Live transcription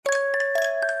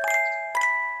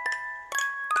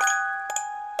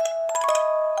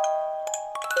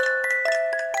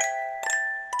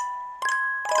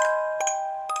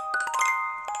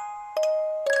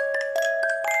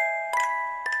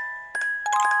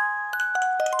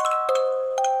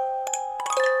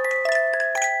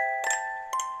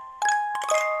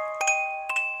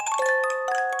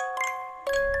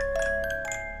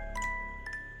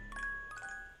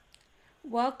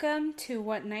welcome to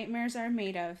What Nightmares Are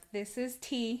Made Of. This is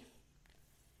T.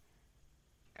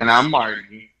 And I'm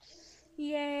Marty.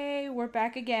 Yay, we're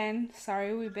back again.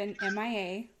 Sorry we've been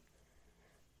MIA.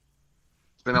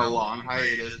 It's been a long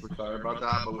hiatus. We're sorry about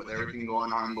that, but with everything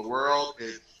going on in the world,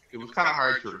 it was kind of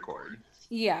hard to record.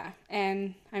 Yeah,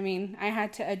 and I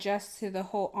had to adjust to the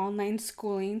whole online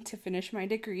schooling to finish my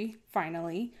degree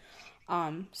finally.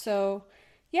 So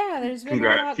yeah, there's been a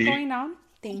Congrats, lot T. going on.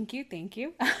 Thank you, thank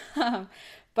you.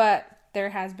 But there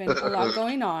has been a lot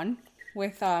going on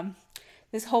with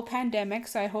this whole pandemic.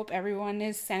 So I hope everyone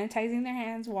is sanitizing their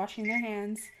hands, washing their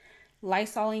hands,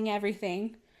 lysoling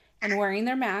everything, and wearing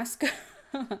their mask.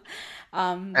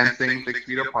 And staying 6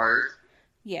 feet apart.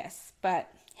 Yes, but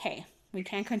hey, we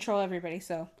can't control everybody,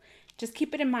 so just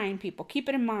keep it in mind, people. Keep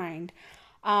it in mind.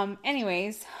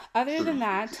 Anyways, other than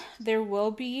that, there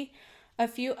will be a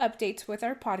few updates with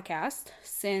our podcast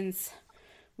since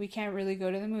we can't really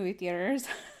go to the movie theaters.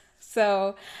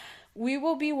 So we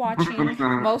will be watching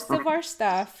most of our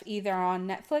stuff either on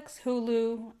Netflix,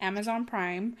 Hulu, Amazon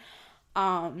Prime,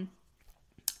 um,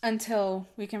 until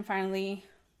we can finally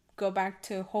go back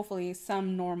to hopefully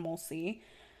some normalcy.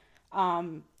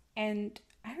 And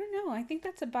I don't know. I think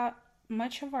that's about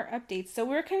much of our updates. So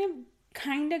we're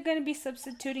kind of going to be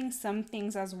substituting some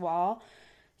things as well,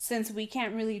 since we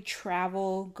can't really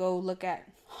travel, go look at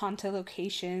haunted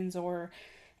locations or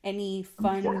any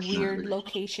fun weird Unfortunately.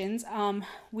 locations.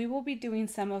 We will be doing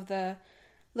some of the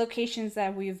locations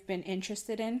that we've been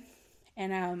interested in,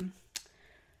 and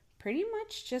pretty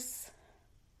much just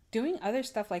doing other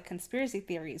stuff like conspiracy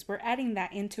theories. We're adding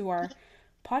that into our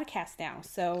podcast now.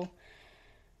 So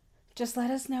just let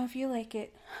us know if you like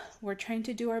it. We're trying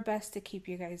to do our best to keep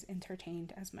you guys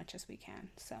entertained as much as we can.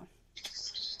 So,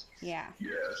 yeah.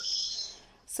 Yes.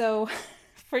 So,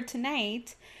 for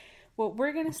tonight, what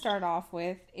we're going to start off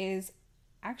with is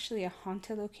actually a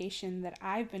haunted location that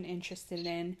I've been interested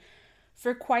in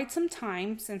for quite some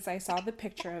time since I saw the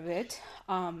picture of it.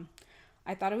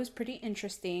 I thought it was pretty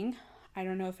interesting. I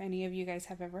don't know if any of you guys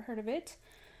have ever heard of it,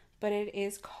 but it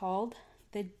is called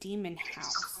the Demon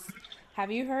House.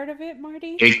 Have you heard of it,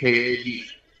 Marty? AKA the.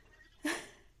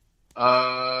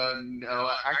 No,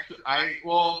 actually, I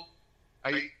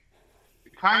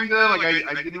kind of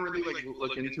I didn't really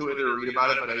look into it or read about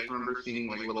it, but I just remember seeing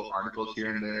like little articles here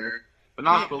and there, but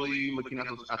not Yeah. fully looking at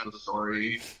the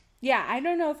story. Yeah, I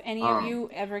don't know if any of Um,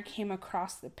 you ever came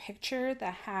across the picture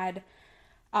that had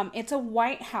it's a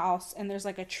white house and there's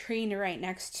like a tree right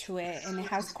next to it and it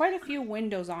has quite a few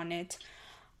windows on it.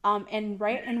 And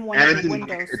right in one and of the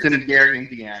windows, it's in Gary,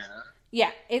 Indiana. yeah,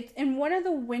 it's in one of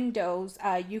the windows,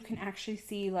 you can actually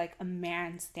see like a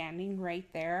man standing right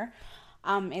there.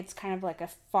 It's kind of like a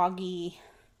foggy,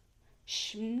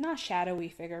 not shadowy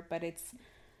figure, but it's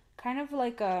kind of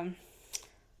like a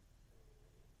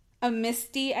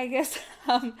misty, I guess,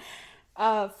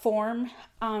 form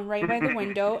right by the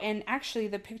window. And actually,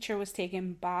 the picture was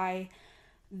taken by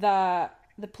the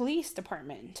the police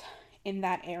department in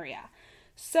that area.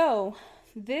 So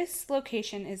this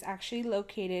location is actually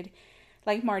located,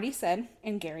 like Marty said,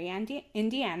 in Gary,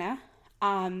 Indiana,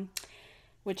 um,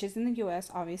 which is in the U.S.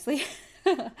 obviously,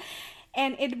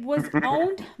 and it was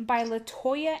owned by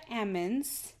Latoya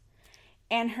Ammons,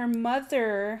 and her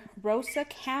mother, Rosa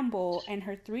Campbell, and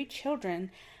her three children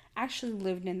actually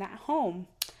lived in that home.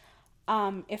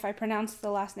 If I pronounced the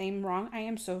last name wrong, I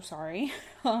am so sorry.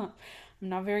 I'm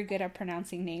not very good at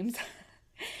pronouncing names.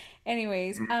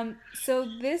 Anyways, so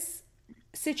this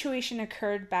situation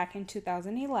occurred back in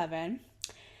 2011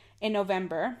 in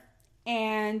November,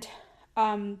 and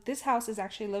this house is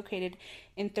actually located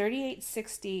in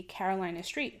 3860 Carolina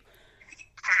Street.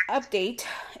 Update: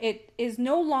 it is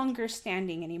no longer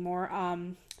standing anymore.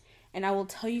 And I will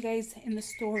tell you guys in the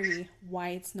story why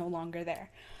it's no longer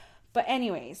there. But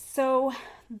anyways, so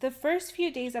the first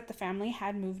few days that the family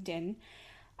had moved in,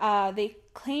 they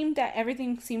claimed that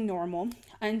everything seemed normal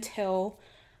until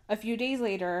a few days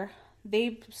later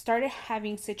they started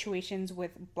having situations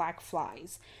with black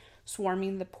flies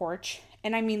swarming the porch.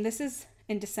 And this is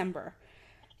in December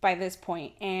by this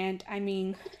point. And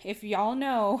if y'all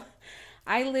know,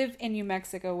 I live in New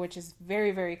Mexico, which is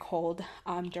very, very cold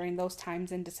during those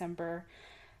times in December.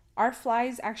 Our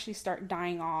flies actually start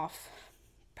dying off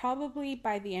probably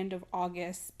by the end of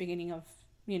August, beginning of,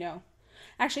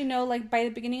 actually, no, like by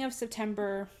the beginning of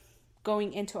September,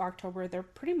 going into October, they're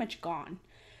pretty much gone.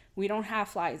 We don't have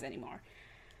flies anymore.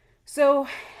 So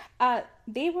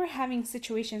they were having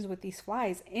situations with these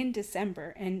flies in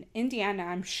December, and Indiana,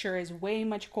 I'm sure, is way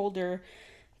much colder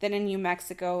than in New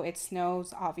Mexico. It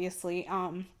snows, obviously.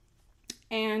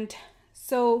 And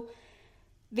so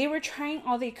They were trying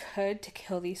all they could to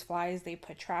kill these flies. They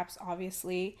put traps,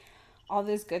 obviously, all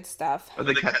this good stuff. But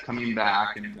they kept coming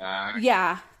back and back.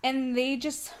 Yeah, and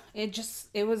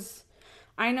it was.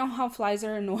 I know how flies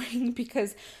are annoying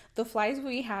because the flies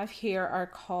we have here are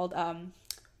called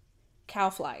cow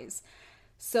flies.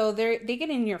 So they get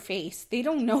in your face. They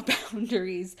don't know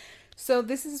boundaries. So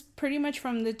this is pretty much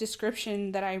from the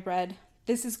description that I read.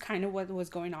 This is kind of what was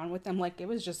going on with them. Like, it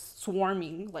was just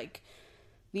swarming. Like,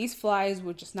 these flies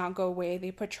would just not go away.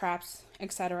 They put traps,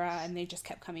 etc., and they just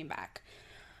kept coming back.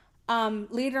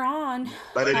 Later on,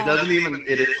 but it doesn't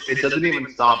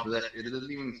even stop that. It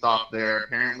doesn't even stop there.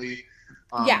 Apparently,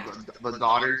 the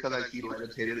daughter said that she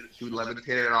would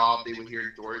levitate it off. They would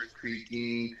hear doors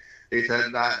creaking. They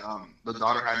said that the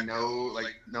daughter had no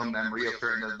memory of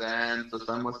certain events. The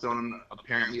son was thrown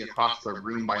apparently across the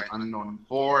room by an unknown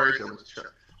force. It was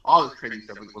all this crazy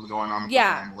stuff was going on with the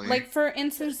family. Like, for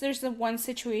instance, there's the one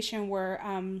situation where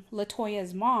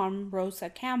LaToya's mom, Rosa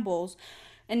Campbell's,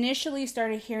 initially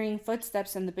started hearing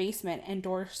footsteps in the basement and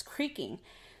doors creaking.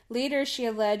 Later, she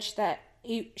alleged that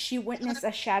she witnessed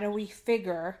a shadowy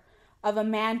figure of a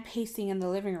man pacing in the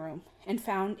living room and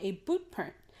found a boot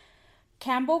print.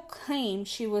 Campbell claimed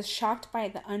she was shocked by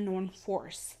the unknown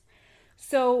force.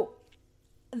 So,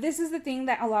 this is the thing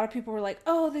that a lot of people were like,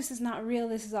 oh, this is not real,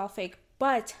 this is all fake.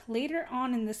 But later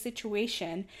on in the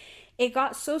situation, it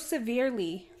got so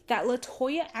severely that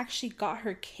LaToya actually got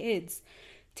her kids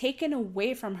taken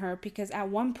away from her because at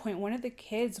one point one of the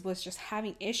kids was just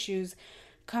having issues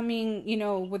coming,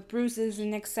 with bruises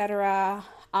and etc.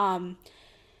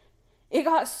 It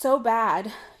got so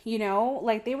bad,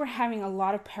 like they were having a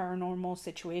lot of paranormal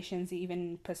situations,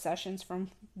 even possessions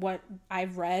from what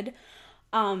I've read.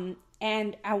 And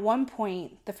at one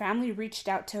point the family reached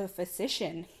out to a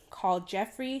physician called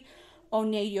Jeffrey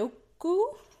Onyeyoku,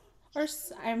 or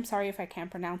I'm sorry if I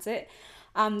can't pronounce it.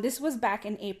 This was back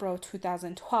in April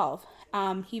 2012.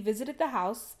 He visited the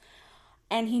house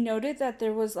and he noted that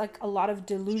there was like a lot of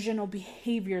delusional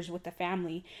behaviors with the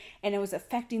family and it was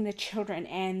affecting the children.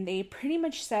 And they pretty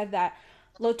much said that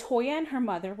LaToya and her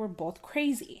mother were both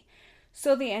crazy.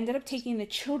 So they ended up taking the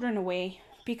children away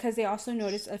because they also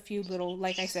noticed a few little,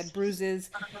 like I said, bruises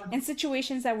and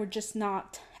situations that were just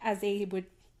not, as they would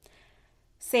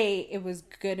say, it was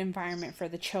good environment for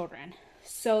the children.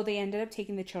 So they ended up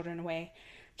taking the children away.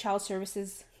 Child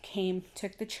Services came,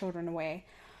 took the children away.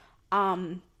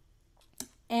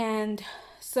 And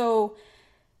so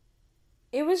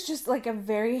it was just like a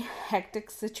very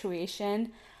hectic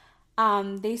situation.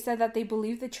 They said that they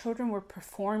believed the children were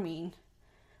performing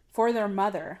for their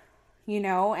mother,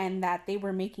 and that they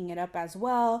were making it up as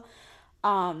well.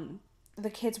 The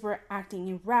kids were acting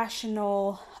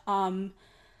irrational.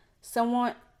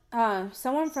 Someone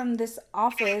from this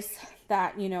office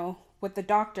that, with the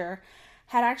doctor,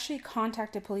 had actually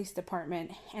contacted police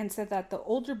department and said that the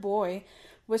older boy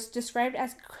was described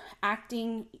as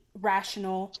acting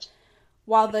rational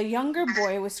while the younger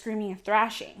boy was screaming and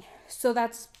thrashing. So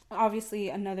that's obviously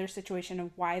another situation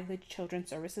of why the Children's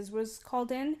Services was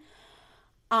called in.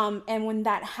 And when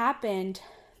that happened,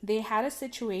 they had a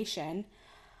situation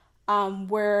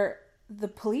where the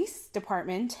police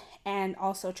department and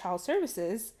also Child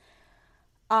Services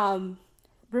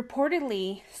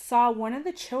reportedly saw one of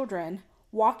the children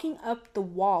walking up the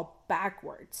wall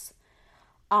backwards.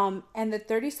 And the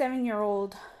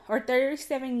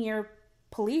 37-year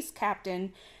police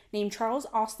captain named Charles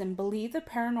Austin believed the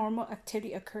paranormal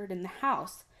activity occurred in the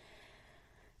house.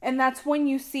 And that's when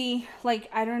you see, like,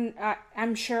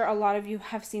 I'm sure a lot of you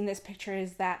have seen this picture,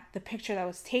 is that the picture that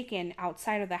was taken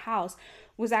outside of the house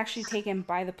was actually taken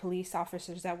by the police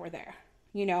officers that were there,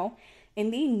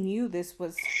 and they knew this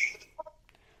was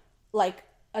like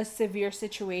a severe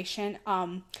situation.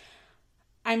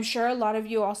 I'm sure a lot of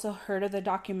you also heard of the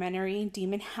documentary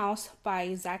Demon House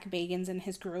by Zach Bagans and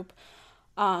his group.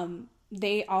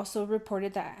 They also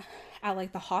reported that at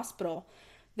like the hospital,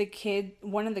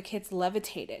 one of the kids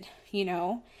levitated,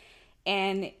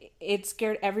 and it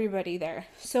scared everybody there.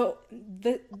 So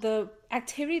the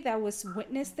activity that was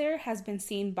witnessed there has been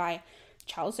seen by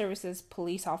Child Services,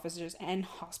 police officers, and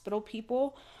hospital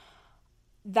people.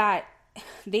 That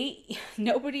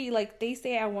nobody, like they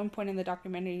say at one point in the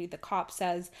documentary, the cop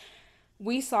says,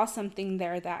 we saw something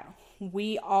there that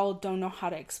we all don't know how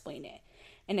to explain it.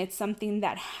 And it's something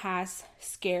that has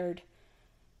scared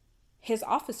his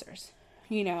officers,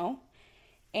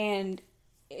 and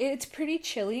it's pretty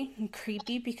chilly and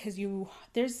creepy because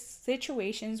there's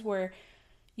situations where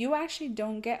you actually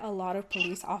don't get a lot of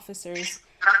police officers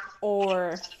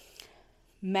or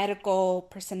medical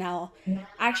personnel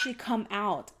actually come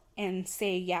out and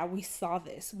say, yeah, we saw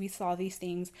this, we saw these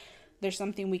things. there's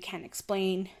something we can't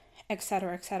explain,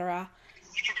 etc., etc.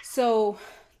 So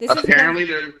this is apparently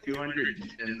there's 200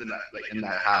 in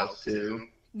that house too.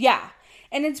 yeah.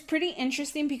 And it's pretty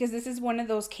interesting because this is one of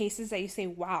those cases that you say,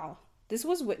 wow, this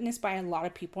was witnessed by a lot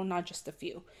of people, not just a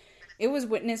few. It was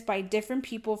witnessed by different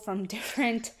people from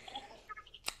different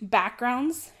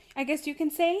backgrounds, I guess you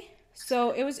can say.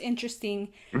 So it was interesting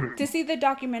to see the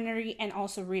documentary and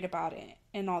also read about it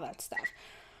and all that stuff.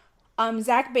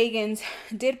 Zach Bagans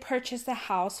did purchase the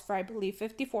house for, I believe,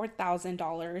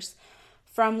 $54,000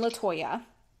 from LaToya.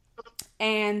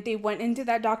 And they went into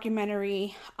that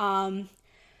documentary.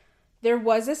 There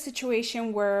was a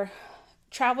situation where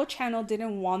Travel Channel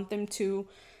didn't want them to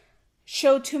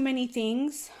show too many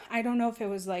things. I don't know if it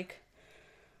was like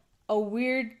a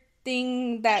weird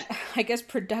thing that I guess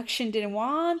production didn't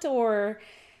want, or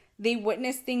they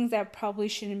witnessed things that probably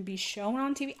shouldn't be shown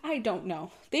on TV. I don't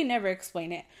know. They never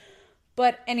explain it.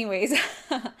 But anyways,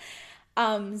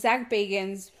 Zach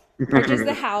Bagans purchased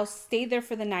the house, stayed there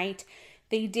for the night.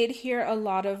 They did hear a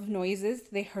lot of noises.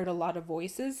 They heard a lot of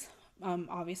voices.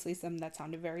 Obviously some that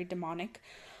sounded very demonic.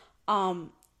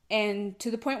 And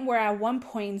to the point where at one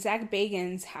point, Zach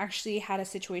Bagans actually had a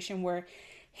situation where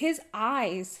his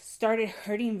eyes started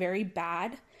hurting very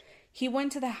bad. He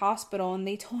went to the hospital and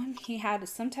they told him he had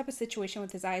some type of situation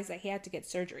with his eyes that he had to get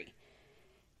surgery.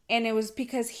 And it was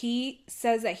because he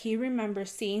says that he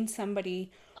remembers seeing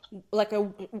somebody like a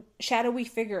shadowy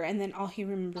figure, and then all he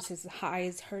remembers is his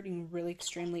eyes hurting really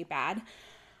extremely bad.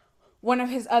 One of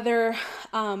his other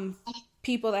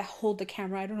people that hold the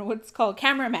camera, I don't know what it's called,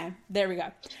 cameraman, there we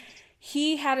go.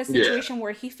 He had a situation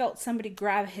where he felt somebody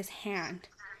grab his hand,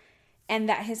 and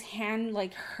that his hand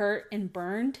like hurt and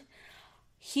burned.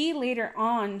 He later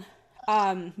on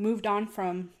moved on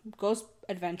from Ghost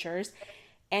Adventures,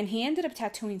 and he ended up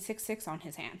tattooing 666 on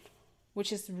his hand,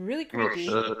 which is really creepy.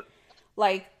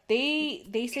 Like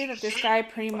they say that this guy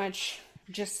pretty much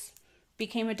just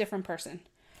became a different person.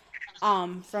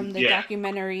 From the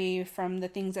documentary, from the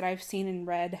things that I've seen and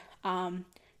read,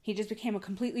 he just became a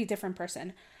completely different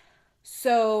person.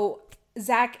 So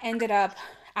Zach ended up,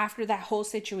 after that whole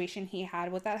situation he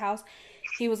had with that house,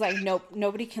 he was like, nope,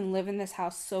 nobody can live in this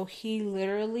house. So he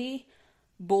literally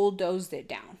bulldozed it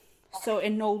down. So it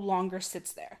no longer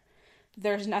sits there.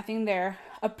 There's nothing there.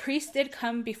 A priest did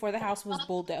come before the house was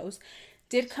bulldozed,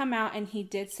 did come out, and he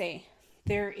did say,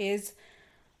 there is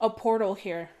a portal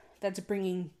here that's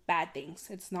bringing bad things.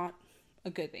 It's not a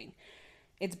good thing.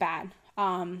 It's bad.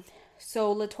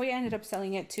 So LaToya ended up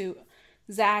selling it to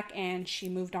Zach, and she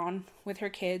moved on with her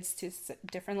kids to a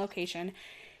different location.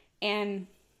 And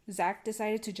Zach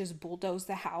decided to just bulldoze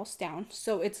the house down.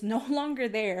 So it's no longer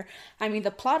there. I mean,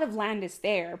 the plot of land is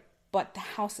there, but the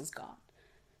house is gone.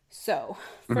 So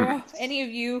for any of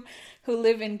you who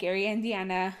live in Gary,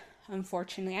 Indiana,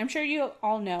 unfortunately, I'm sure you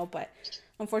all know, but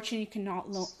unfortunately, you cannot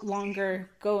longer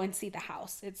go and see the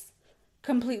house. It's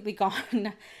completely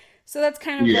gone. So that's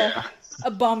kind of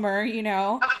a bummer, you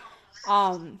know.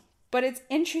 But it's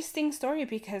interesting story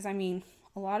because, I mean,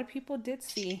 a lot of people did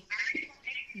see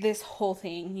this whole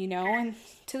thing, you know, and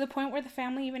to the point where the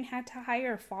family even had to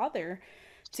hire a father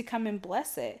to come and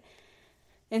bless it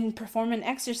and perform an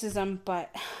exorcism.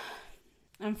 But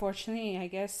unfortunately, I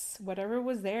guess whatever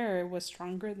was there was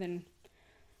stronger than,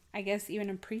 I guess, even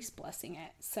a priest blessing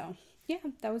it. So yeah,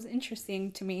 that was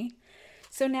interesting to me.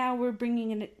 So now we're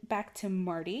bringing it back to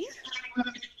Marty.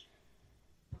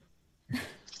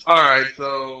 All right,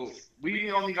 so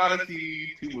we only got to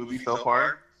see 2 movies so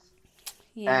far.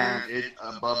 Yeah. And it's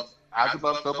As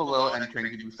Above, So Below, and Train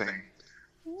to Busan.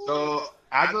 So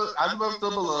As Above,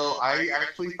 So Below, I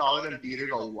actually saw it in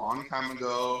theaters a long time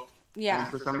ago. Yeah.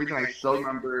 And for some reason, I still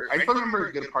remember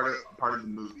a good part of the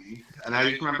movie, and I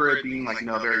just remember it being like, you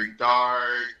know, very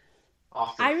dark.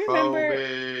 I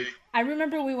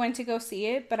remember we went to go see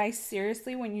it, but I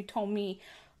seriously, when you told me,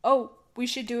 oh, we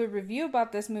should do a review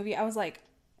about this movie, I was like,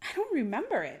 I don't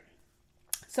remember it.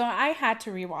 So I had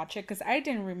to rewatch it because I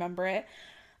didn't remember it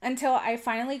until I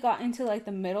finally got into like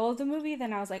the middle of the movie.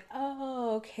 Then I was like,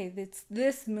 oh, okay, it's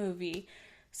this movie.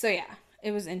 So yeah,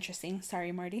 it was interesting.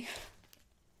 Sorry, Marty.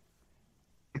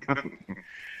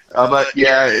 But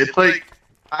yeah, it's like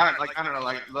I don't know,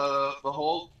 like the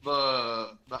whole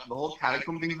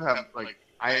catacomb things have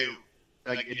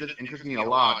it just interests me a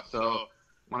lot. So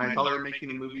when I saw they were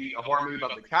making a horror movie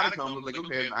about the catacombs, I was like,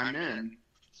 okay, I'm in.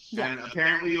 Yeah. And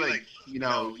apparently, like, you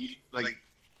know, like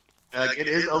it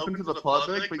is open to the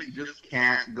public, but you just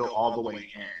can't go all the way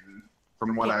in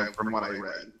from what I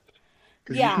read,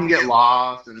 because you can get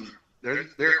lost, and there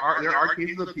are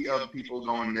cases of people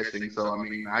going missing. So I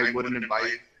mean, I wouldn't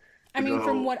advise. I mean,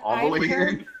 from what I've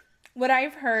heard, what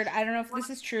I've heard, I don't know if this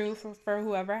is true for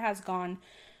whoever has gone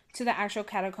to the actual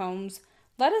catacombs.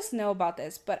 Let us know about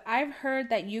this. But I've heard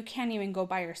that you can't even go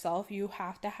by yourself. You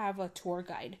have to have a tour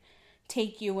guide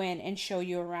take you in and show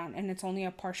you around, and it's only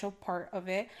a partial part of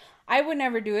it. I would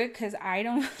never do it because I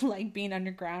don't like being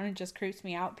underground. It just creeps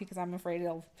me out because I'm afraid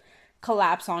it'll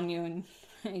collapse on you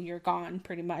and you're gone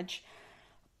pretty much.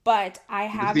 But I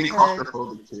have heard,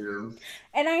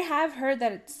 and I have heard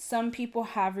that some people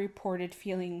have reported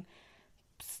feeling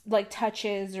like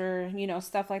touches or, you know,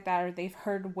 stuff like that, or they've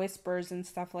heard whispers and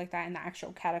stuff like that in the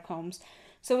actual catacombs.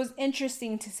 So it was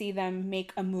interesting to see them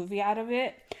make a movie out of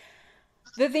it.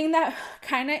 The thing that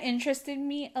kind of interested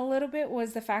me a little bit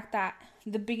was the fact that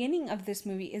the beginning of this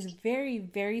movie is very,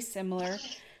 very similar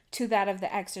to that of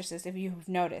The Exorcist, if you've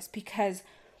noticed, because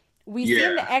we see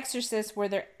in The Exorcist where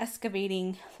they're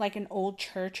excavating like an old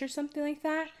church or something like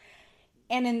that.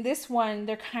 And in this one,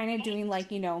 they're kind of doing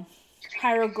like, you know,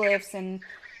 hieroglyphs and,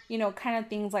 you know, kind of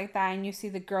things like that. And you see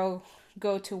the girl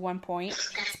go to one point,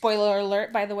 spoiler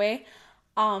alert, by the way,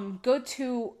 go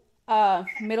to a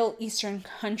Middle Eastern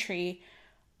country,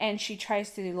 and she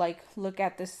tries to like look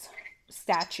at this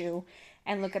statue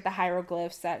and look at the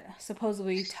hieroglyphs that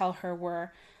supposedly tell her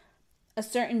where a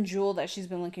certain jewel that she's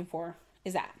been looking for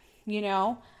is at, you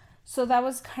know? So that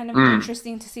was kind of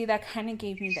interesting to see. That kind of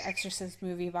gave me the Exorcist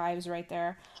movie vibes right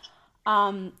there.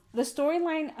 The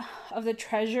storyline of the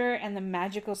treasure and the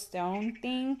magical stone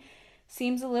thing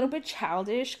seems a little bit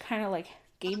childish, kind of like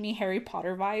gave me Harry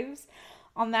Potter vibes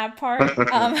on that part.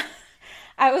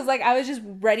 I was just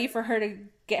ready for her to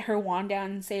get her wand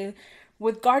down and say,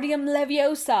 Wingardium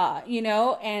Leviosa, you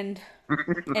know, and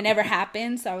it never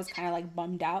happened, so I was kind of like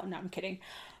bummed out. No, I'm kidding.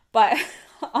 But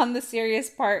on the serious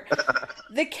part,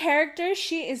 the character,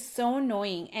 she is so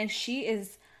annoying, and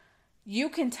you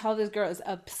can tell this girl is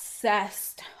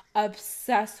obsessed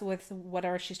with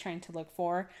whatever she's trying to look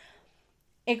for.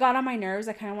 It got on my nerves.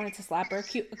 I kind of wanted to slap her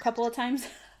a couple of times.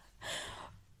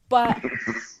 But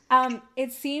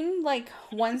it seemed like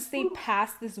once they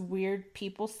passed this weird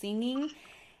people singing,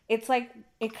 it's like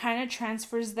it kind of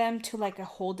transfers them to like a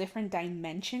whole different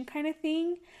dimension kind of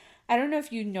thing. I don't know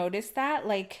if you noticed that.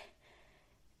 Like,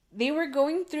 they were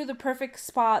going through the perfect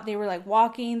spot. They were like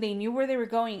walking. They knew where they were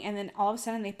going. And then all of a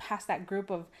sudden they passed that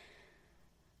group of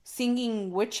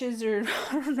singing witches, or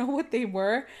I don't know what they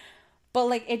were. But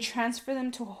like it transferred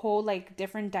them to a whole like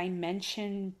different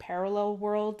dimension, parallel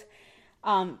world.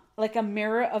 Like a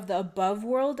mirror of the above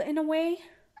world in a way.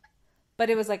 But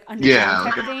it was like underground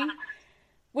type of thing.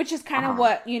 Which is kind of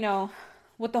what, you know,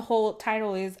 what the whole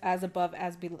title is, as above,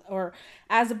 as below, or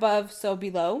as above, so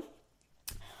below.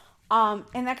 And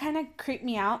that kind of creeped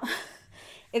me out.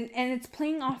 and it's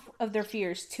playing off of their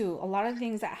fears too. A lot of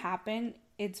things that happen,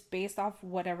 it's based off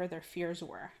whatever their fears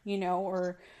were, you know,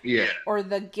 or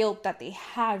the guilt that they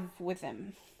have with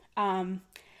them. And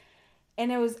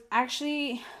it was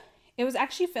actually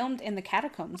filmed in the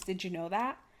catacombs. Did you know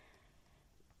that?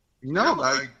 No,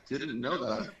 I didn't know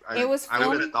that. It was filmed. I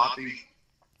would have thought these.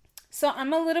 So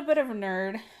I'm a little bit of a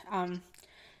nerd.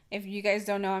 If you guys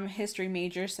don't know, I'm a history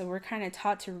major, so we're kind of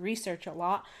taught to research a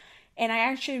lot. And I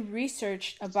actually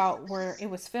researched about where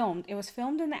it was filmed. It was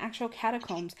filmed in the actual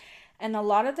catacombs. And a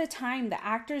lot of the time, the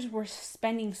actors were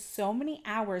spending so many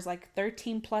hours, like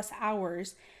 13 plus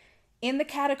hours, in the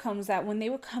catacombs that when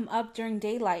they would come up during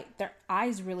daylight, their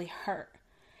eyes really hurt.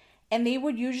 And they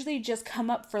would usually just come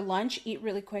up for lunch, eat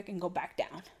really quick, and go back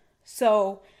down.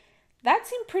 So that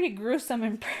seemed pretty gruesome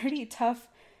and pretty tough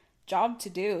job to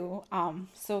do.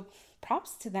 So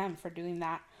props to them for doing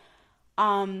that.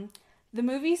 The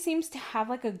movie seems to have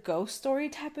like a ghost story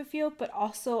type of feel, but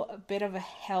also a bit of a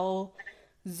hell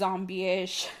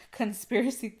zombie-ish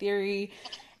conspiracy theory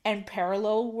and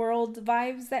parallel world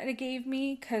vibes that it gave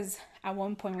me. Because at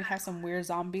one point we have some weird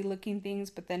zombie looking things,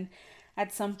 but then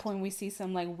at some point we see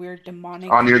some like weird demonic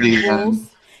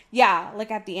ghouls. Yeah, like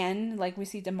at the end, like we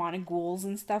see demonic ghouls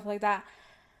and stuff like that.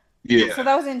 Yeah. So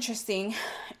that was interesting.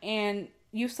 And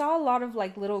you saw a lot of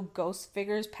like little ghost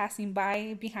figures passing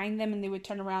by behind them, and they would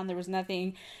turn around, there was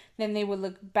nothing. Then they would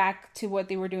look back to what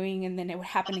they were doing, and then it would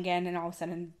happen again, and all of a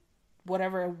sudden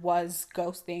whatever it was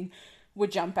ghosting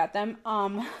would jump at them.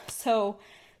 So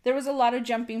there was a lot of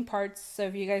jumping parts. So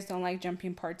if you guys don't like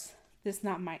jumping parts, this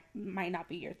might not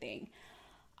be your thing.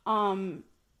 And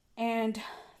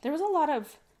there was a lot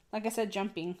of, like I said,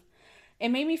 jumping. It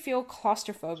made me feel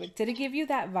claustrophobic. Did it give you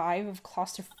that vibe of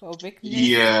claustrophobic?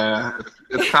 Yeah,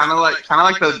 it's kind of like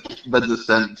the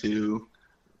Descent too.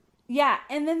 Yeah,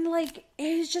 and then like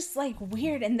it was just like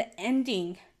weird, and the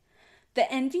ending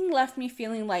left me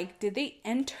feeling like, did they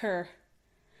enter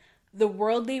the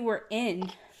world they were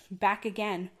in back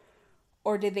again,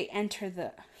 or did they enter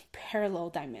the parallel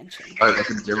dimension? Oh, that's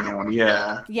a different one.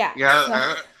 Yeah. Yeah. Yeah,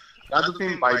 So, that's the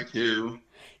same vibe too.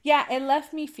 yeah, it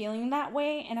left me feeling that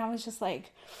way, and I was just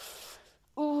like,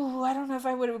 ooh, I don't know if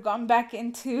I would have gone back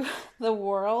into the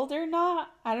world or not.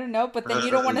 I don't know. But then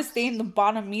you don't want to stay in the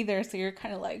bottom either. So you're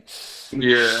kind of like,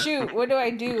 Yeah. shoot, what do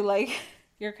I do? Like,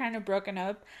 you're kind of broken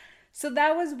up. So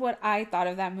that was what I thought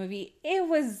of that movie. It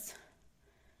was,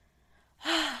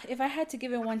 if I had to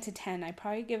give it 1 to 10, I'd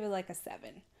probably give it like a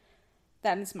 7.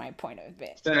 That is my point of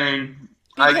it. Same.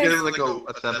 I give it like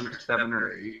a 7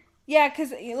 or 8. Yeah,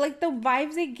 because like the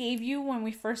vibes they gave you when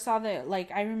we first saw the,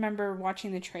 like, I remember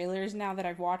watching the trailers now that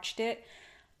I've watched it.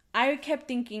 I kept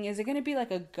thinking, is it going to be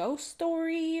like a ghost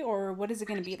story or what is it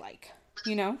going to be like?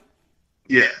 You know?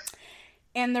 Yeah.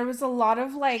 And there was a lot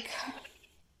of like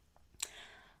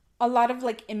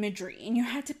imagery, and you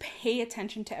had to pay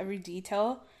attention to every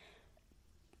detail.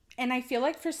 And I feel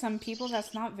like for some people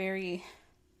that's not very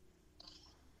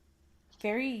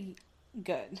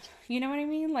good. You know what I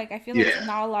mean? Like, I feel like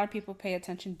not a lot of people pay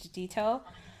attention to detail.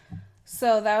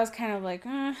 So that was kind of like,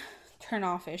 turn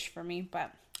off-ish for me.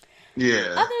 But yeah.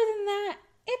 Other than that,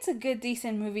 it's a good,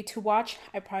 decent movie to watch.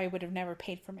 I probably would have never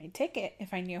paid for my ticket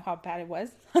if I knew how bad it was.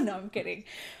 No, I'm kidding.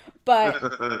 But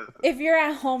if you're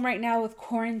at home right now with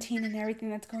quarantine and everything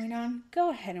that's going on, go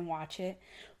ahead and watch it.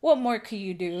 What more could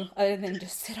you do other than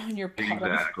just sit on your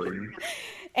bottom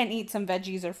and eat some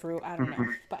veggies or fruit? I don't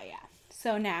know. But yeah.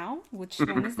 So now, which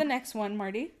one is the next one,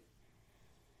 Marty?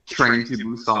 Train to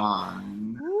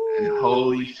Busan. Ooh. And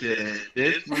holy shit,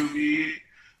 this movie.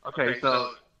 Okay,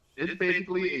 so it's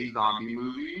basically a zombie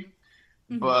movie,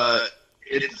 but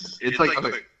it's like,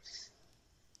 okay,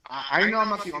 I know I'm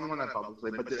not the only one that felt this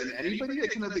way, but did anybody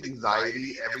get kind of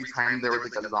anxiety every time there was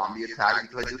like a zombie attack?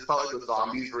 Because I just felt like the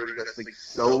zombies were just like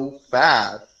so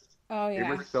fast. Oh yeah.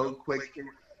 They were so quick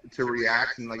to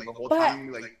react, and like the whole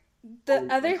time, like the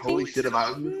other holy shit, if I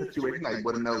was in this situation, I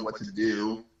wouldn't know what to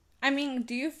do. I mean,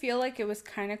 do you feel like it was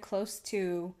kind of close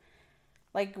to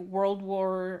like World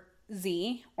War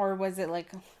Z, or was it like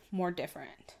more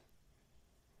different?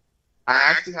 I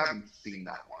actually haven't seen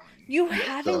that one. You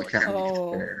haven't?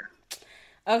 Oh.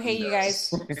 Okay, you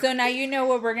guys. So now you know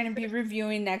what we're going to be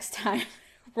reviewing next time.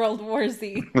 World War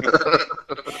Z.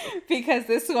 Because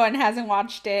this one hasn't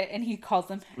watched it and he calls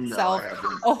himself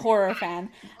a horror fan.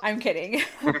 I'm kidding.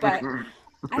 But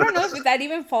I don't know if that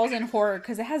even falls in horror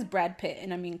because it has Brad Pitt.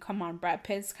 And I mean, come on, Brad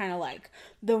Pitt's kind of like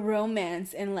the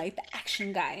romance and like the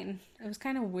action guy. And it was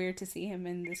kind of weird to see him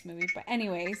in this movie. But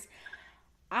anyways,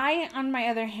 on my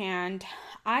other hand,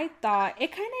 I thought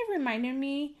it kind of reminded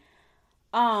me,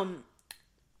 how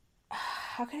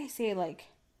can I say, like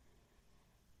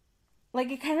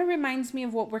it kind of reminds me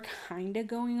of what we're kind of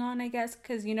going on, I guess,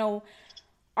 because, you know,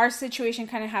 our situation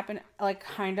kind of happened, like,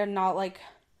 kind of not, like,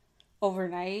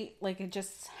 overnight, like, it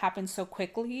just happened so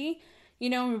quickly, you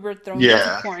know, we were thrown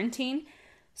into quarantine,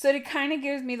 so it kind of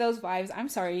gives me those vibes. I'm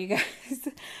sorry, you guys,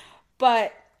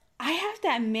 but I have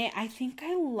to admit, I think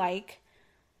I like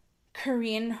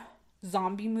Korean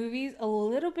zombie movies a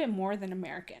little bit more than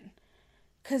American.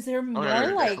 Because they're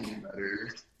more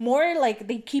like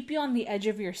they keep you on the edge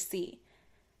of your seat.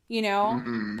 You know?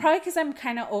 Mm-mm. Probably because I'm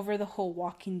kind of over the whole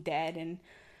Walking Dead and,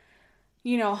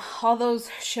 you know, all those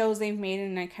shows they've made.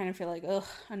 And I kind of feel like, ugh,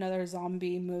 another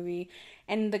zombie movie.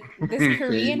 And this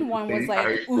Korean one was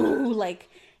like, ooh, like,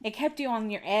 it kept you on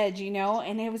your edge, you know?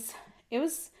 And it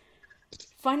was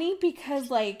funny because,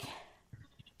 like,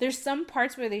 there's some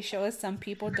parts where they show us some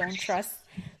people don't trust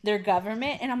their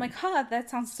government, and I'm like, that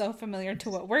sounds so familiar to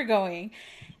what we're going.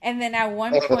 And then at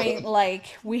one point,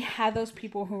 like, we had those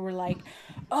people who were like,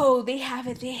 oh, they have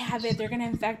it, they're gonna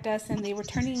infect us, and they were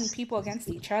turning people against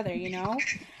each other, you know?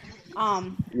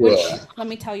 Which, let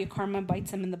me tell you, karma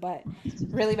bites them in the butt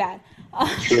really bad.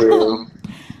 True.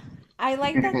 I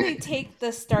like that they take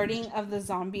the starting of the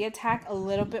zombie attack a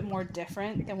little bit more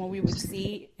different than what we would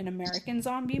see in American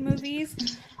zombie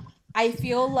movies. I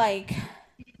feel like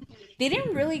they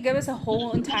didn't really give us a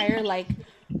whole entire, like,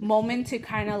 moment to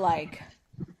kind of, like,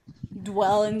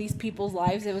 dwell in these people's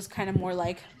lives. It was kind of more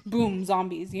like, boom,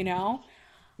 zombies, you know?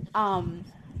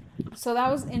 So that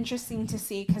was interesting to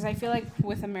see, because I feel like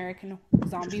with American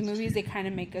zombie movies, they kind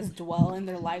of make us dwell in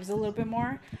their lives a little bit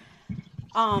more.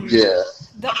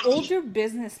 The older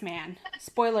businessman,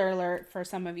 spoiler alert for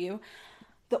some of you,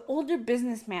 the older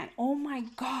businessman, oh my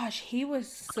gosh, he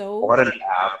was so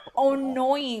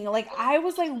annoying. Like, I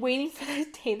was like waiting for the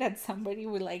day that somebody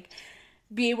would like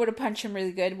be able to punch him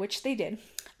really good, which they did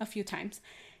a few times.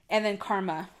 And then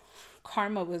Karma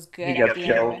was good at the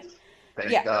end.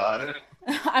 Thank God.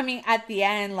 I mean, at the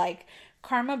end, like,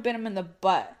 Karma bit him in the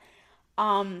butt.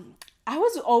 I I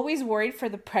was always worried for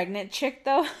the pregnant chick,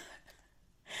 though.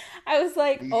 I was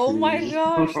like, oh my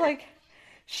gosh, like,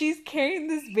 she's carrying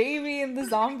this baby and the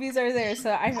zombies are there.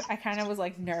 So I kind of was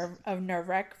like nerve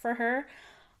wreck for her.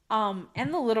 And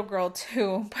the little girl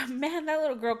too. But man, that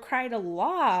little girl cried a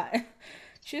lot.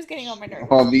 She was getting on my nerves.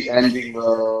 On the ending,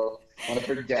 bro, when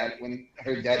her dad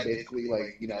basically,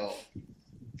 like,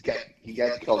 he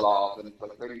gets killed off, and it's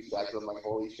like 30 seconds. I'm like,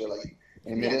 holy shit, like,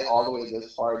 they made it all the way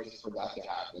this far just for that to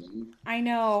happen. I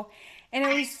know. And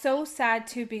it was so sad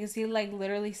too because he like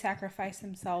literally sacrificed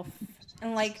himself.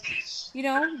 And like,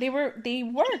 they were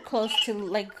close to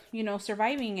like,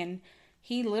 surviving, and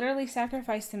he literally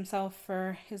sacrificed himself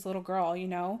for his little girl,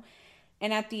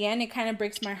 And at the end it kind of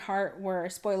breaks my heart where,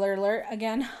 spoiler alert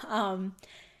again,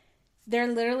 they're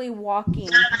literally walking,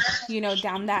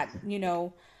 down that,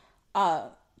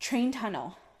 train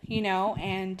tunnel,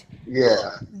 and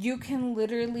yeah, you can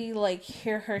literally like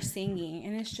hear her singing,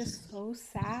 and it's just so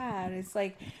sad. It's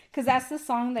like, because that's the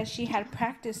song that she had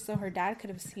practiced so her dad could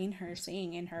have seen her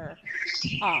sing in her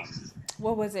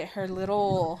what was it, her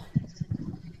little,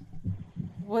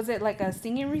 was it like a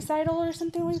singing recital or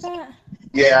something like that?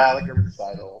 Yeah, like a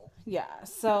recital. Yeah,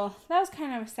 so that was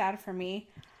kind of sad for me.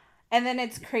 And then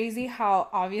it's crazy how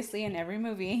obviously in every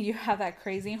movie you have that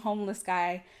crazy homeless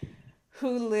guy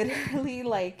who literally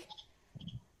like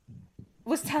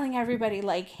was telling everybody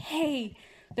like, hey,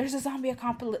 there's a zombie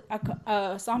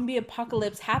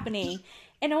apocalypse happening,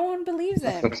 and no one believes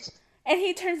him. And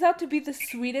he turns out to be the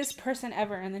sweetest person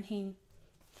ever, and then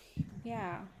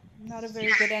not a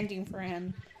very good ending for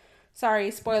him. Sorry,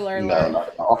 spoiler alert. No, not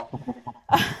at all.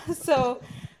 So,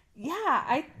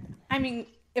 yeah, I mean,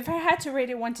 if I had to rate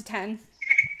it 1 to 10,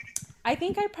 I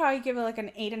think I'd probably give it like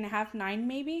an 8.5, 9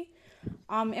 maybe.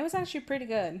 It was actually pretty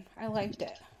good. I liked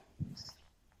it.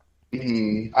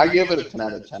 I give it a 10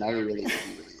 out of 10. I really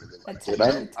liked it. I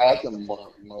like the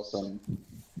most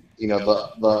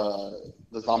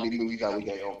the zombie movies that we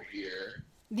get over here.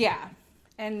 Yeah,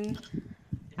 and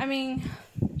I mean,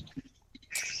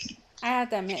 I have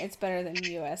to admit it's better than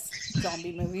U.S.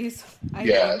 zombie movies. I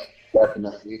think.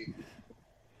 Definitely.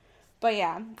 But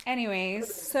yeah,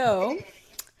 anyways, so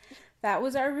that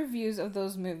was our reviews of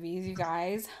those movies, you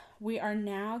guys. We are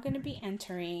now going to be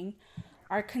entering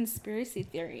our conspiracy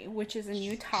theory, which is a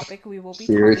new topic we will be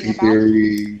talking about.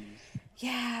 Theory.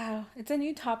 Yeah, it's a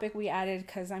new topic we added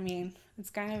because, I mean, it's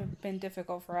kind of been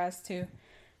difficult for us to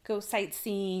go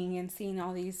sightseeing and seeing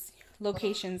all these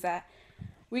locations that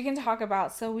we can talk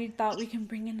about. So we thought we can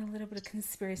bring in a little bit of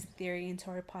conspiracy theory into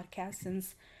our podcast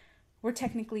since we're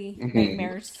technically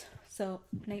nightmares. So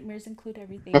nightmares include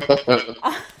everything.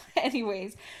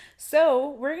 Anyways, so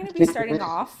we're going to be starting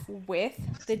off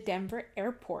with the Denver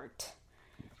airport,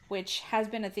 which has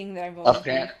been a thing that I've always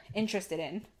been interested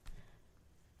in.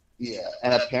 Yeah,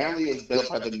 and apparently it's built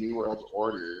by the New World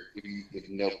Order. If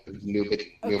nobody knew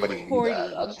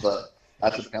that.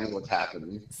 That's apparently what's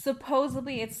happening.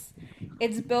 Supposedly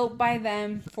it's built by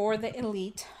them for the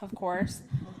elite, of course.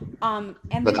 And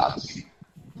but not.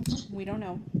 We don't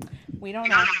know.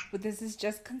 But this is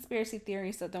just conspiracy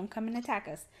theory, so don't come and attack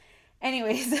us.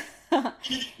 Anyways,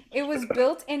 it was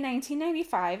built in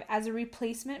 1995 as a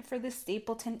replacement for the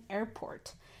Stapleton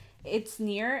Airport. It's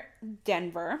near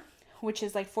Denver, which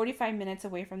is like 45 minutes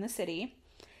away from the city.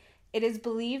 It is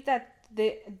believed that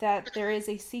there is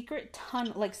a secret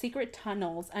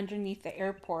tunnels underneath the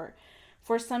airport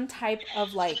for some type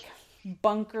of like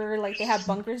bunker, like they have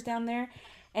bunkers down there,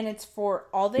 and it's for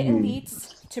all the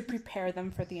elites to prepare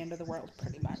them for the end of the world,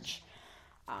 pretty much.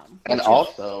 And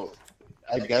also,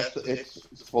 I guess it's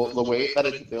the way that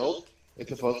it's built. It's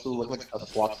supposed to look like a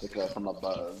swastika from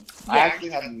above. Yeah. I actually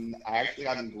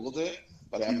haven't Googled it,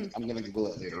 but I'm gonna Google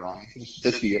it later on just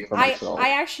to see it for myself.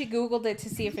 I actually Googled it to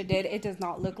see if it did. It does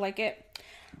not look like it.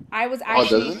 I was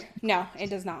actually does it? No, it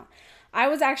does not. I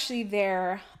was actually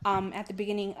there at the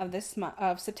beginning of this month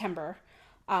of September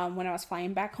when I was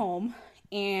flying back home,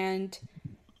 and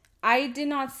I did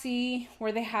not see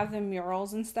where they have the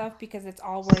murals and stuff because it's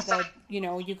all where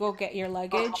you go get your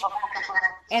luggage.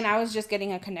 And I was just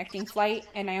getting a connecting flight,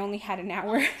 and I only had an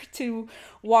hour to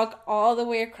walk all the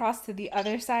way across to the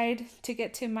other side to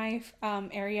get to my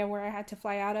area where I had to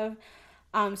fly out of.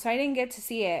 So I didn't get to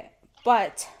see it,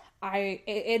 but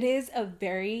it is a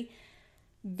very,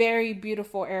 very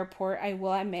beautiful airport, I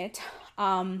will admit.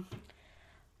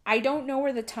 I don't know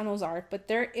where the tunnels are, but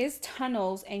there is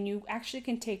tunnels, and you actually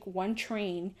can take one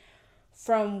train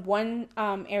from one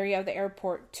area of the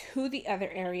airport to the other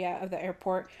area of the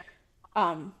airport,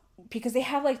 because they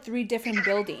have like 3 different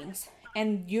buildings,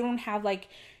 and you don't have like,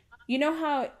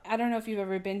 how, I don't know if you've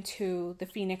ever been to the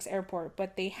Phoenix airport,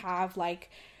 but they have like,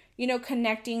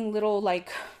 connecting little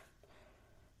like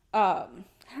I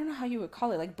don't know how you would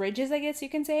call it, like bridges, I guess you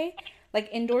can say, like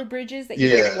indoor bridges that you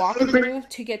can walk through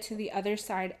to get to the other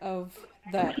side of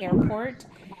the airport.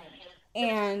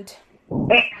 And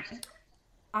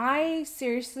I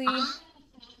seriously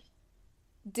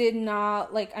did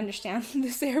not like understand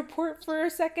this airport for a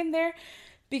second there,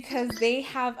 because they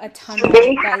have a tunnel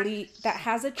that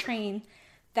has a train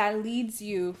that leads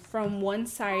you from one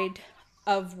side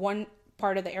of one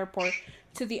part of the airport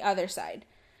to the other side.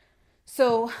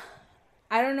 So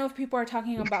I don't know if people are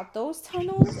talking about those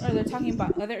tunnels or they're talking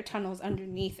about other tunnels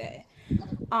underneath it.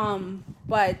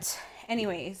 But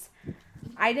anyways,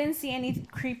 I didn't see any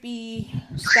creepy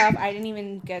stuff. I didn't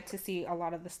even get to see a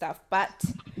lot of the stuff, but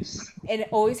it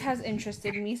always has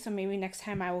interested me. So maybe next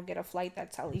time I will get a flight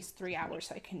that's at least 3 hours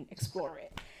so I can explore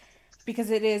it, because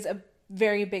it is a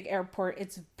very big airport.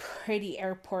 It's a pretty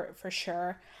airport for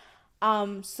sure.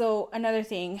 So another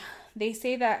thing, they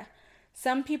say that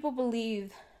some people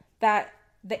believe that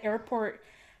the airport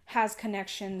has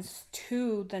connections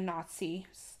to the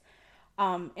Nazis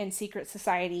and secret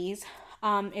societies.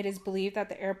 It is believed that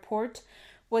the airport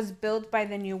was built by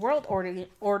the New World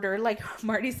Order, like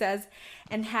Marty says,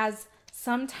 and has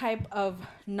some type of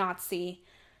Nazi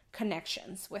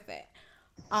connections with it.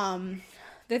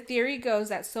 The theory goes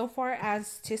that so far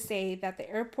as to say that the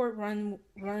airport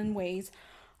runways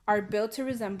are built to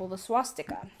resemble the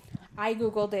swastika. I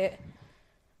googled it.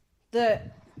 The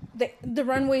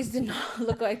runways did not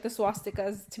look like the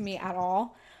swastikas to me at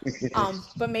all.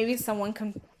 But maybe someone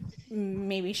can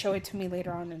maybe show it to me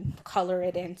later on and color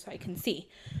it in so I can see.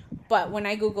 But when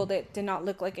I googled it, did not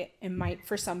look like it. It might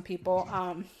for some people.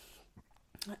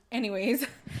 Anyways,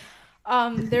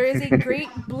 there is a great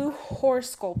blue horse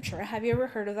sculpture. Have you ever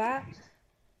heard of that?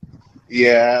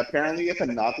 Yeah, apparently it's a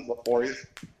Nazi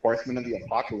horseman of the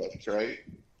apocalypse, right?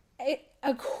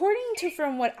 According to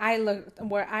from what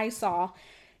I saw,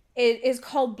 it is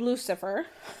called Blucifer,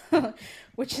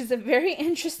 which is a very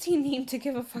interesting name to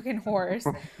give a fucking horse.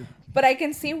 But I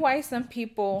can see why some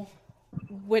people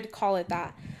would call it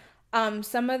that.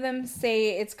 Some of them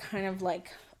say it's kind of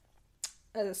like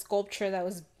a sculpture that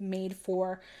was made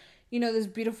for, this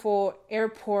beautiful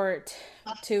airport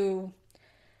to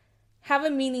have a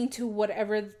meaning to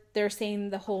whatever they're saying,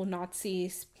 the whole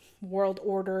Nazi world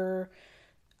order,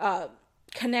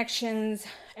 connections,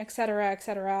 etc.,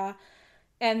 etc.,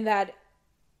 and that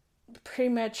pretty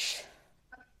much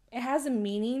it has a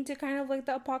meaning to kind of like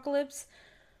the apocalypse.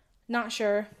 Not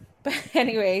sure. But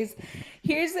anyways,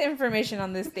 here's the information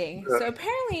on this thing. So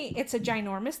apparently it's a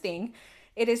ginormous thing.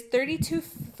 It is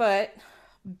 32-foot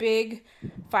big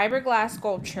fiberglass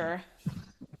sculpture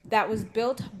that was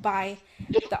built by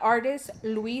the artist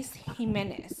Luis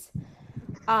Jimenez.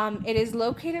 It is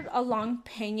located along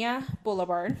Peña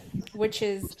Boulevard, which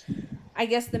is, I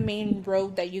guess, the main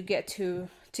road that you get to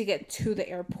get to the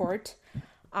airport.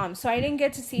 So I didn't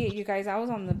get to see it, you guys. I was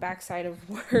on the backside of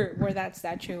where that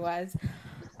statue was.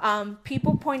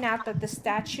 People point out that the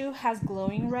statue has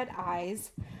glowing red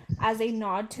eyes as a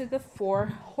nod to the 4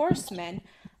 horsemen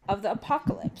of the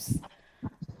apocalypse.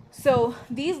 So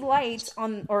these lights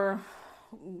or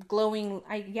glowing,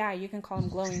 you can call them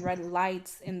glowing red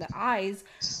lights in the eyes,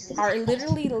 are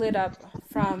literally lit up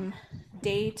from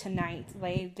day to night.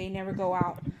 They never go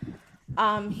out.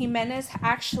 Jimenez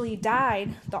actually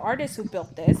died, the artist who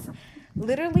built this,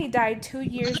 literally died 2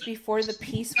 years before the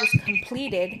piece was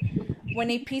completed, when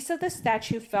a piece of the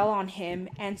statue fell on him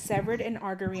and severed an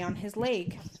artery on his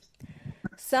leg.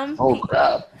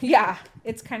 Crap. Yeah,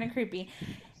 it's kind of creepy.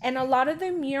 And a lot of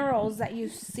the murals that you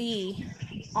see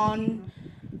on,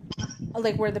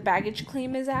 like, where the baggage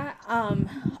claim is at,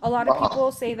 a lot of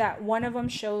people say that one of them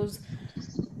shows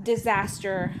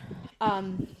disaster,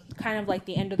 kind of like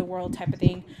the end of the world type of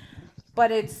thing.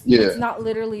 But it's not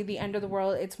literally the end of the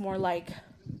world. It's more like,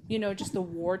 just the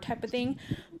war type of thing.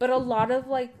 But a lot of,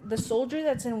 like, the soldier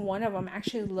that's in one of them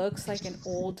actually looks like an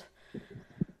old,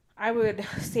 I would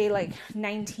say, like,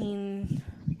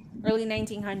 early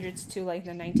 1900s to, like,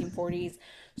 the 1940s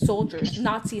soldiers,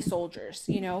 Nazi soldiers,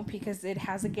 because it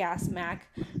has a gas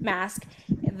mask.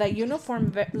 The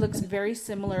uniform looks very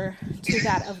similar to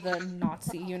that of the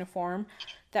Nazi uniform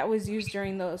that was used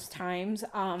during those times.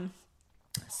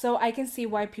 So I can see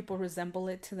why people resemble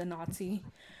it to the Nazi,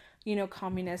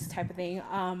 communist type of thing.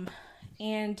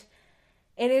 And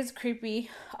it is creepy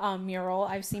mural.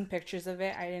 I've seen pictures of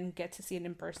it. I didn't get to see it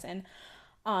in person.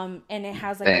 And it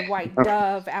has like a white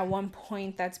dove at one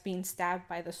point that's being stabbed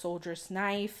by the soldier's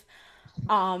knife.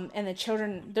 And the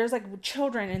children, there's like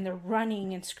children and they're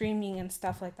running and screaming and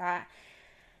stuff like that.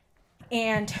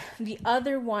 And the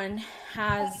other one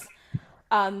has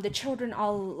the children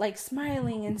all like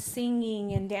smiling and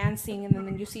singing and dancing, and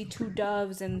then you see two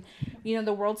doves, and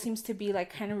the world seems to be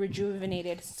like kind of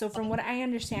rejuvenated. So from what I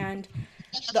understand,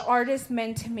 the artist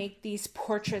meant to make these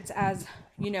portraits as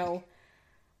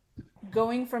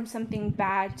going from something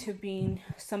bad to being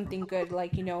something good.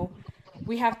 Like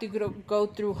we have to go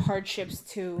through hardships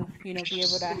to be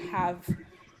able to have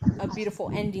a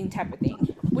beautiful ending type of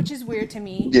thing, which is weird to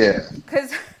me. Yeah.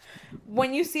 Because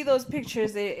when you see those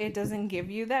pictures, it doesn't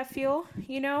give you that feel,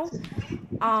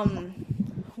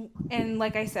 And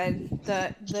like I said,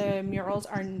 the murals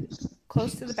are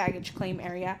close to the baggage claim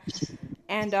area,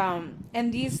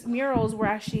 and these murals were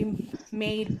actually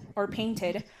made or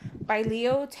painted by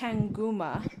Leo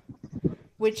Tanguma,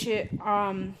 which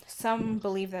some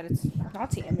believe that it's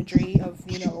Nazi imagery of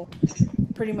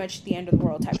pretty much the end of the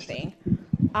world type of thing.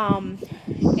 And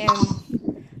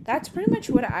that's pretty much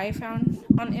what I found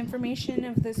on information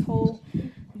of this whole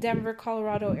Denver,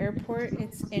 Colorado airport.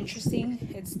 It's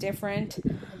interesting. It's different.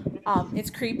 It's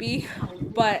creepy.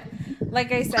 But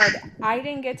like I said, I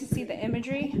didn't get to see the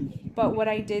imagery, but what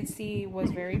I did see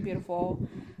was very beautiful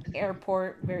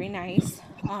airport, very nice.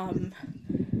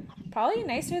 Probably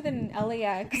nicer than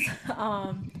LAX.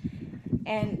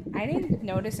 And I didn't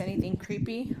notice anything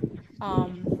creepy.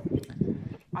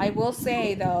 I will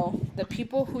say, though, the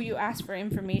people who you ask for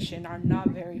information are not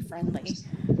very friendly.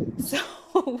 So,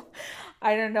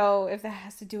 I don't know if that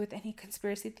has to do with any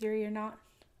conspiracy theory or not.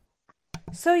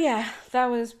 So, yeah, that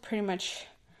was pretty much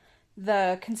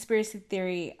the conspiracy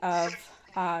theory of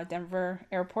Denver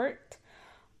Airport.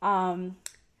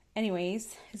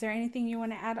 Anyways, is there anything you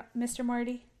want to add, Mr.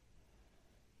 Marty?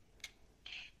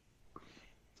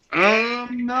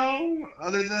 No.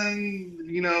 Other than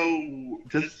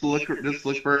just look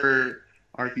for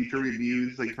our future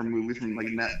reviews, like for movies from like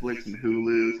Netflix and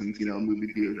Hulu, since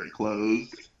movie theaters are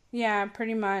closed. Yeah,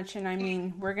 pretty much. And I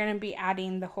mean, we're gonna be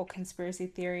adding the whole conspiracy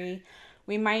theory.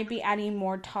 We might be adding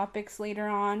more topics later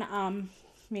on.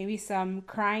 Maybe some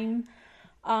crime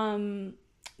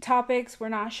topics. We're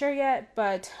not sure yet,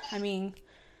 but I mean,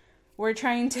 we're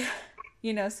trying to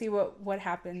see what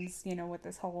happens with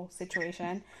this whole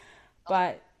situation.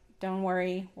 But don't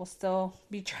worry, we'll still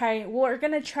be trying. We're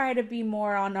gonna try to be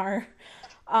more on our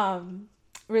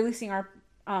releasing our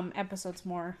episodes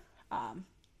more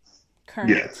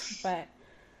current. Yes. But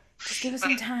just give us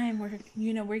some time.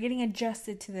 We're getting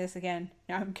adjusted to this again.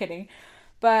 No, I'm kidding.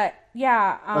 But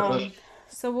yeah,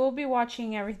 so we'll be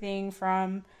watching everything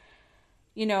from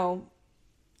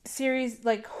series,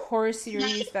 like horror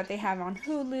series that they have on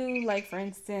Hulu, like for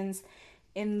instance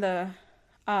In the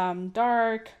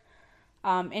Dark,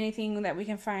 anything that we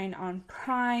can find on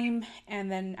Prime,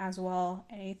 and then as well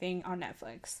anything on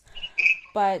Netflix.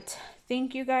 But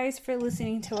thank you guys for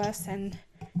listening to us and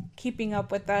keeping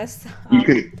up with us.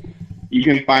 You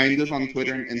can find us on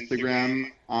Twitter and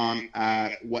Instagram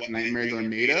at What Nightmares Are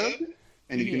Made Of,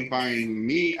 and you can find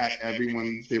me at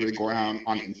Everyone's Favorite Gorehound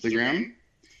on Instagram.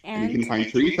 And you can find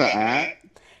Teresa at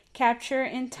Capture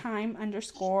in Time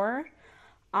 _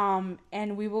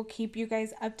 and we will keep you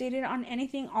guys updated on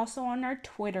anything also on our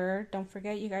Twitter. Don't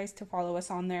forget, you guys, to follow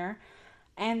us on there.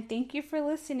 And thank you for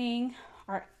listening.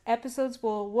 Our episodes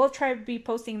we'll try to be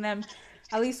posting them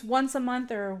at least once a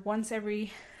month or once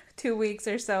every 2 weeks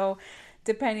or so,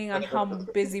 depending on how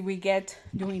busy we get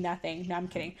doing nothing. No, I'm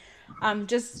kidding.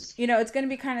 Just it's gonna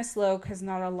be kind of slow because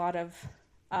not a lot of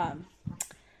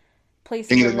places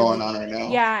things are going on right now.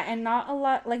 Yeah, and not a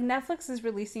lot. Like Netflix is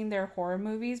releasing their horror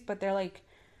movies, but they're like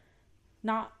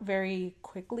not very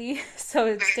quickly, so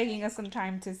it's taking us some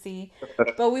time to see.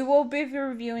 But we will be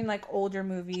reviewing like older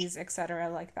movies, etc.,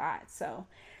 like that. So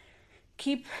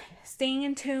keep staying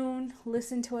in tune,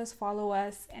 listen to us, follow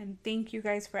us, and thank you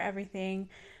guys for everything.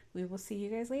 We will see you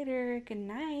guys later. Good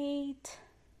night.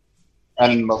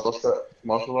 And most of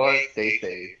all, stay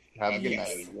safe. Have a good night,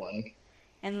 everyone.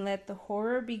 And let the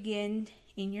horror begin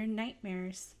in your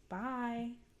nightmares.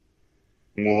 Bye.